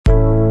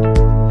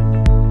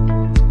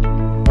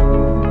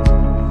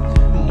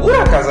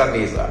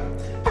Neza,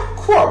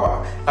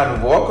 Akwaaba,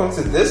 and welcome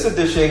to this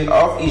edition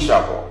of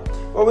Ijabo,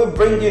 where we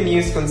bring you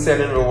news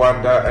concerning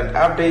Rwanda and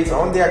updates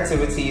on the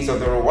activities of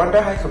the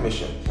Rwanda High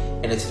Commission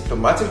in its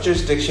diplomatic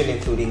jurisdiction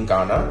including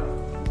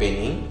Ghana,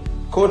 Benin,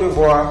 Cote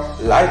d'Ivoire,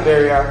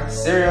 Liberia,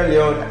 Sierra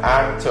Leone,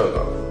 and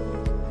Togo.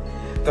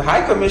 The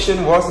High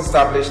Commission was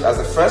established as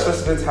the first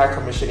resident High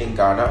Commission in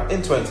Ghana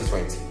in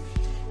 2020,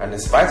 and in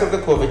spite of the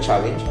COVID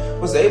challenge,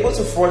 was able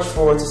to forge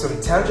forward to some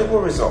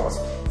tangible results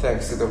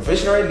thanks to the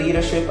visionary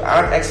leadership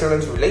and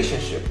excellent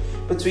relationship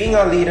between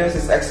our leaders,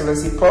 His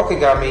Excellency Paul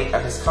Kagame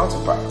and his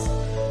counterparts,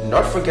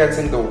 not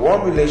forgetting the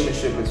warm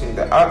relationship between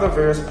the other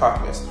various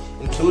partners,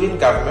 including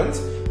government,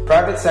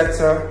 private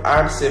sector,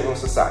 and civil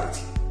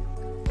society.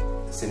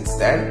 Since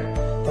then,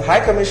 the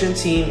High Commission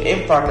team,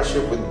 in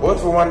partnership with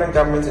both Rwandan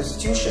government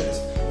institutions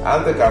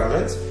and the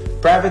government,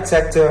 private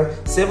sector,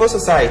 civil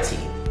society,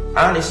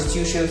 and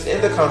institutions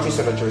in the countries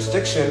under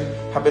jurisdiction,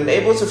 have been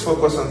able to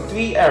focus on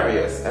 3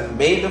 areas and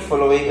made the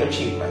following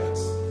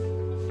achievements.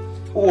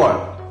 1.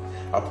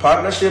 A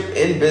partnership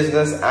in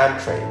business and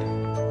trade.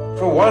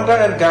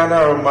 Rwanda and Ghana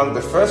are among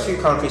the first few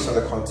countries on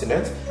the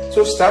continent to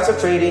have started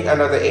trading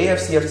under the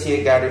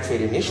AFCFTA Guided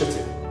Trade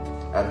Initiative,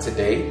 and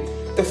today,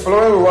 the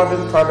following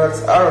Rwandan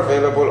products are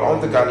available on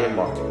the Ghanaian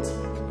market: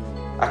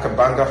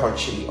 Akabanga hot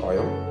chili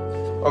oil,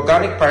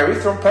 organic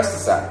pyrethrum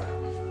pesticide,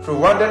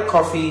 Rwandan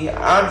coffee,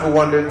 and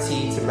Rwandan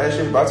tea, to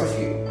mention but a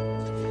few.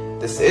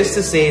 This is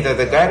to say that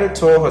the guided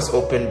tour has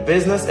opened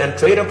business and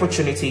trade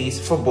opportunities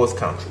for both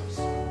countries.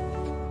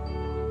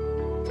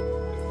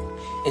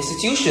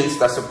 Institutions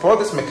that support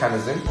this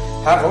mechanism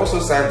have also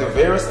signed the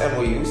various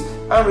MOUs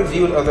and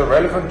reviewed other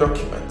relevant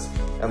documents,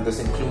 and this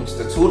includes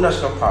the 2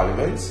 national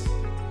parliaments,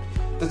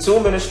 the 2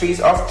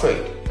 ministries of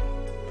trade,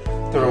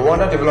 the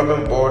Rwanda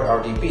Development Board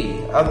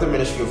RDB and the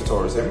Ministry of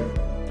Tourism,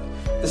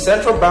 the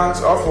central banks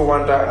of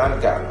Rwanda and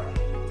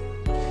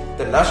Ghana,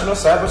 the National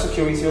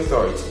Cybersecurity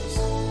Authorities,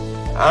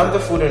 and the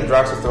Food and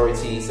Drugs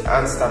Authorities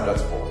and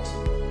Standards Board.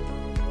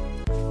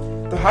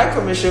 The High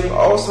Commission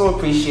also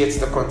appreciates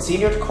the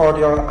continued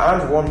cordial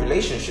and warm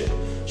relationship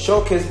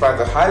showcased by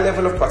the high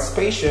level of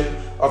participation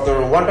of the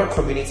Rwandan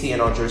community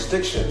in our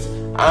jurisdictions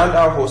and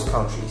our host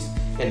countries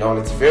in all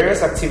its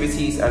various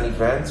activities and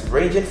events,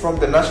 ranging from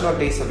the National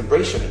Day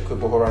celebration in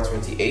Kwibohora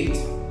 28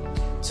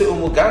 to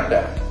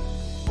Umuganda,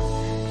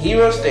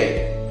 Heroes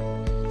Day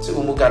to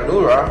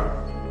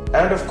Umuganura,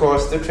 and of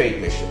course the trade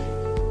mission.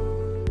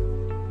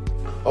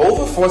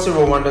 Over 40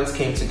 Rwandans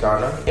came to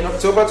Ghana in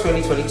October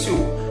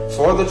 2022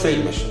 for the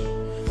trade mission,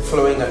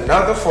 following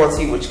another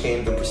 40 which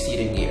came the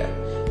preceding year,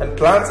 and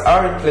plans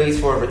are in place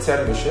for a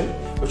return mission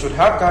which would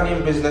have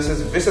Ghanaian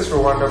businesses visit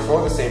Rwanda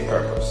for the same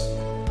purpose.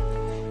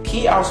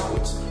 Key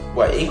outputs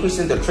were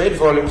increasing the trade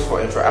volumes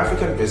for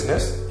intra-African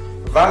business,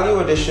 value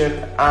addition,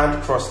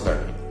 and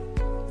cross-learning.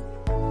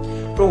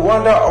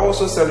 Rwanda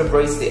also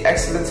celebrates the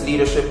excellent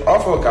leadership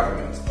of our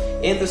government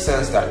in the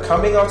sense that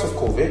coming out of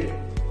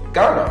COVID,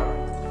 Ghana,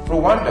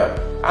 Rwanda,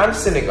 and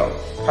Senegal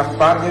have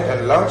partnered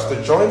and launched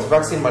the joint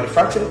vaccine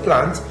manufacturing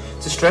plant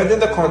to strengthen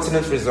the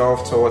continent's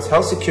resolve towards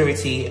health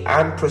security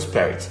and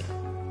prosperity.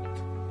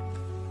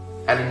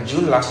 And in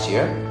June last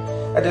year,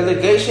 a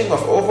delegation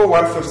of over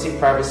 150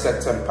 private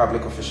sector and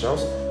public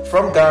officials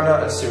from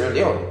Ghana and Sierra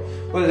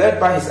Leone were led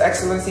by His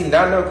Excellency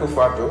Nana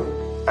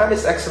Akufo-Addo and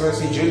His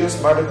Excellency Julius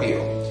Maada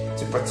Bio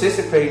to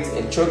participate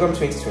in CHOGM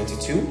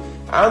 2022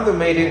 and the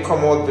Maiden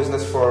Commonwealth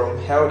Business Forum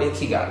held in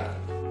Kigali.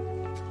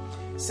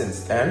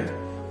 Since then,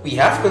 we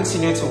have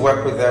continued to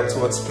work with them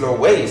to explore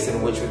ways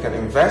in which we can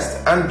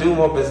invest and do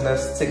more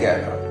business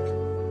together.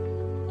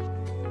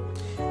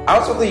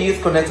 Out of the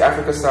Youth Connect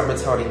Africa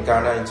Summit held in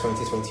Ghana in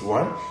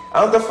 2021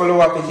 and the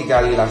follow-up in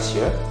Kigali last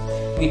year,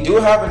 we do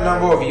have a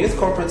number of youth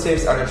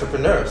cooperatives and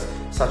entrepreneurs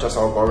such as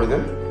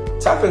Algorithm,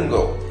 Tap &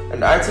 Go,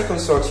 an IT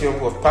consortium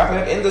who have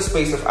partnered in the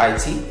space of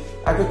IT,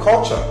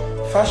 agriculture,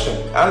 fashion,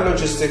 and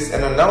logistics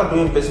and are now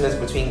doing business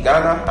between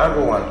Ghana and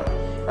Rwanda,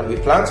 and we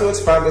plan to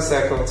expand the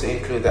circle to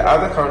include the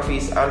other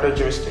countries under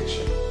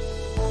jurisdiction.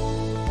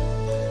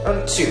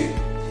 And 2,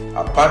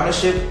 a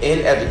partnership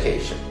in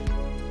education.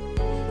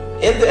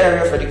 In the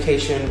area of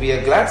education, we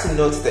are glad to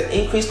note the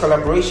increased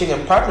collaboration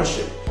and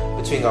partnership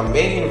between our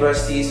main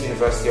universities,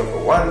 University of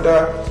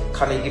Rwanda,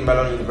 Carnegie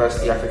Mellon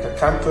University Africa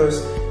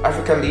Campus,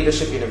 African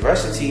Leadership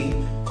University,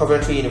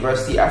 Coventry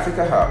University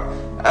Africa Hub,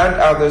 and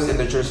others in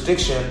the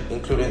jurisdiction,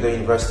 including the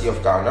University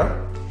of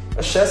Ghana,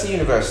 Ashesi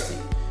University,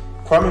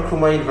 Kwame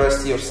Nkrumah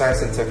University of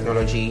Science and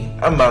Technology,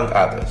 among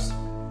others.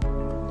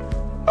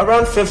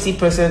 Around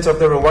 50% of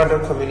the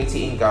Rwandan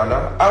community in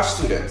Ghana are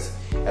students,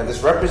 and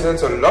this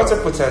represents a lot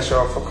of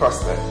potential for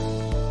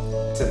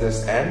cross-learning. To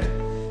this end,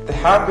 there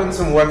have been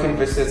some working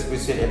visits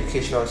between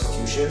educational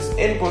institutions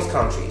in both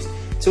countries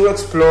to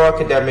explore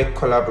academic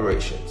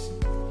collaborations.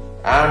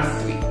 And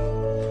 3,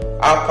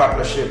 our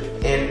partnership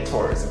in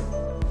tourism.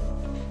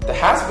 There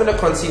has been a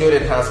continued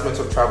enhancement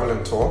of travel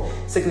and tour,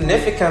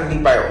 significantly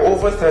by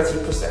over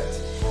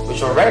 30%,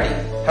 which already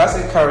has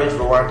encouraged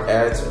Rwanda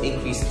Air to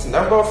increase its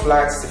number of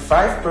flights to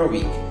 5 per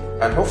week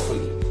and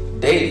hopefully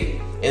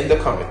daily in the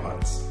coming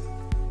months.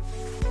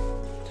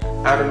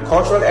 And in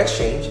cultural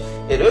exchange,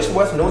 it is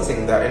worth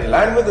noting that in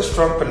line with the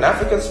strong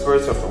Pan-African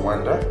spirit of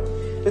Rwanda,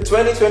 the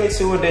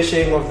 2022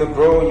 edition of the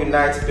Grow,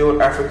 Unite,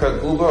 Build Africa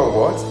Google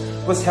Awards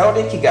was held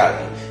in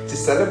Kigali to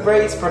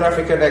celebrate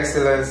Pan-African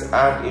excellence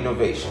and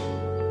innovation.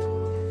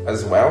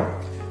 As well,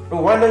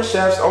 Rwandan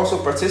chefs also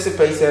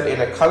participated in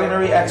a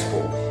culinary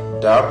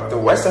expo dubbed the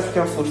West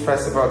African Food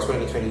Festival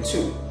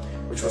 2022,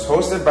 which was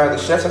hosted by the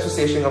Chefs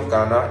Association of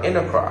Ghana in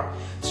Accra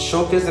to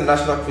showcase the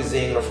national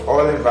cuisine of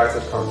all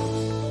invited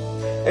countries.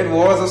 It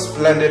was a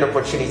splendid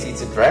opportunity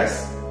to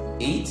dress,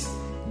 eat,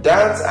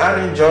 dance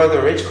and enjoy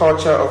the rich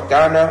culture of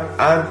Ghana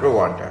and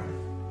Rwanda.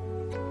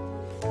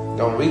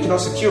 On regional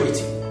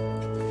security,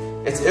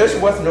 it is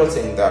worth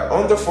noting that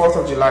on the 4th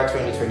of July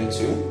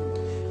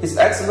 2022, His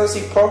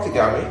Excellency Paul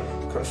Kagame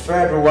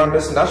conferred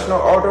Rwanda's National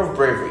Order of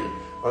Bravery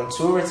on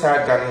 2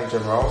 retired Ghanaian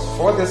generals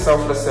for their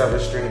selfless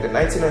service during the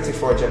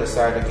 1994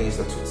 genocide against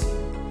the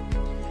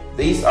Tutsi.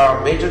 These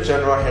are Major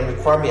General Henry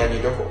Kwame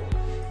Anidoho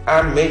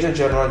and Major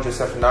General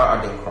Joseph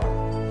Na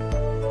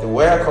Adenkron. They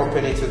were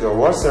accompanied to the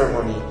award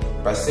ceremony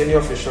by senior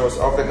officials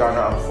of the Ghana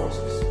Armed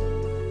Forces.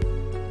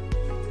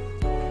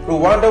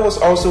 Rwanda was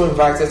also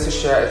invited to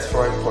share its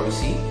foreign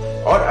policy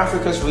on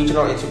Africa's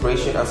regional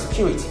integration and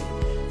security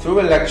through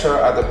a lecture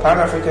at the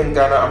Pan-African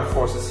Ghana Armed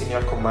Forces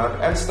Senior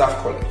Command and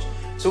Staff College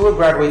to a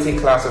graduating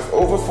class of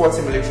over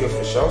 40 military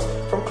officials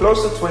from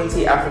close to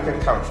 20 African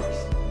countries.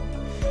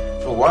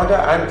 Rwanda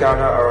and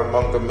Ghana are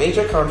among the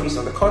major countries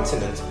on the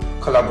continent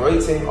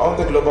collaborating on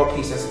the global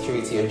peace and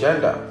security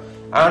agenda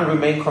and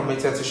remain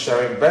committed to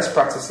sharing best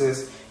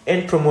practices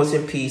in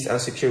promoting peace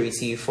and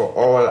security for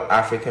all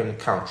African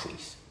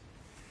countries.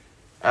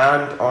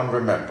 And on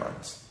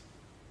remembrance.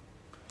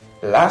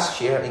 Last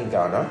year in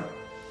Ghana,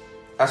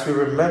 as we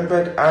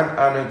remembered and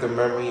honored the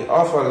memory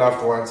of our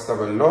loved ones that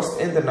were lost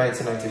in the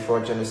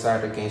 1994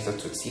 genocide against the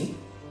Tutsi,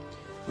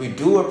 we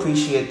do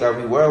appreciate that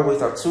we were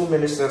with our 2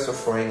 Ministers of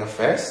Foreign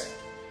Affairs,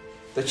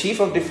 the Chief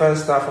of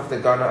Defense Staff of the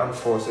Ghana Armed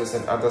Forces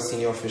and other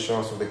senior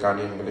officials of the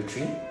Ghanaian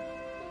military,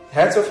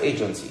 heads of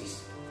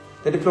agencies,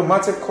 the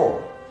diplomatic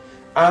corps,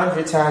 and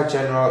retired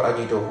General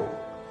Anidoho,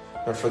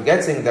 not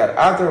forgetting that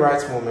at the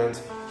right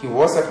moment, he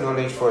was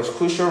acknowledged for his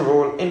crucial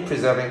role in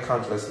preserving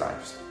countless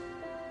lives.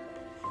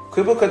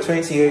 Kwibuka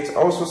 28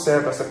 also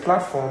served as a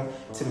platform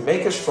to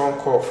make a strong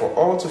call for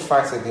all to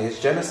fight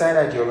against genocide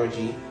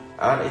ideology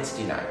and its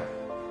denial.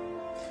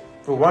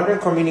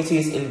 Rwandan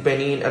communities in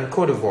Benin and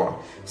Cote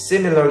d'Ivoire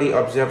similarly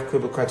observed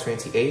Kwibuka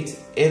 28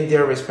 in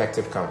their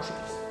respective countries.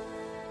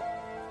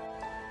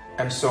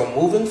 And so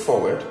moving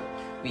forward,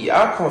 we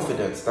are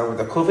confident that with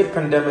the COVID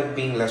pandemic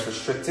being less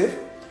restrictive,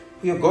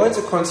 we are going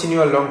to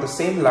continue along the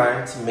same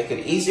line to make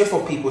it easier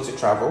for people to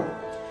travel,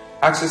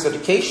 access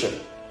education,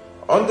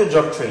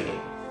 on-the-job training,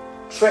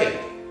 trade,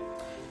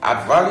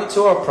 add value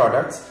to our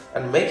products,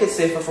 and make it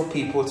safer for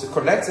people to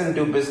connect and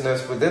do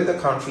business within the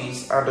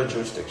countries under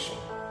jurisdiction.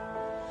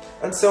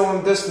 And so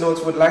on this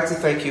note, we'd like to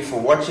thank you for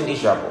watching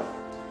Ijabo.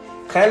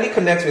 Kindly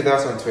connect with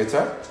us on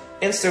Twitter,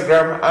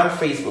 Instagram and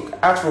Facebook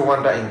at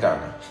Rwanda in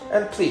Ghana.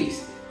 And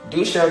please,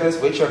 do share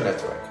this with your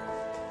network.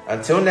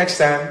 Until next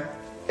time,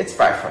 it's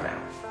bye for now.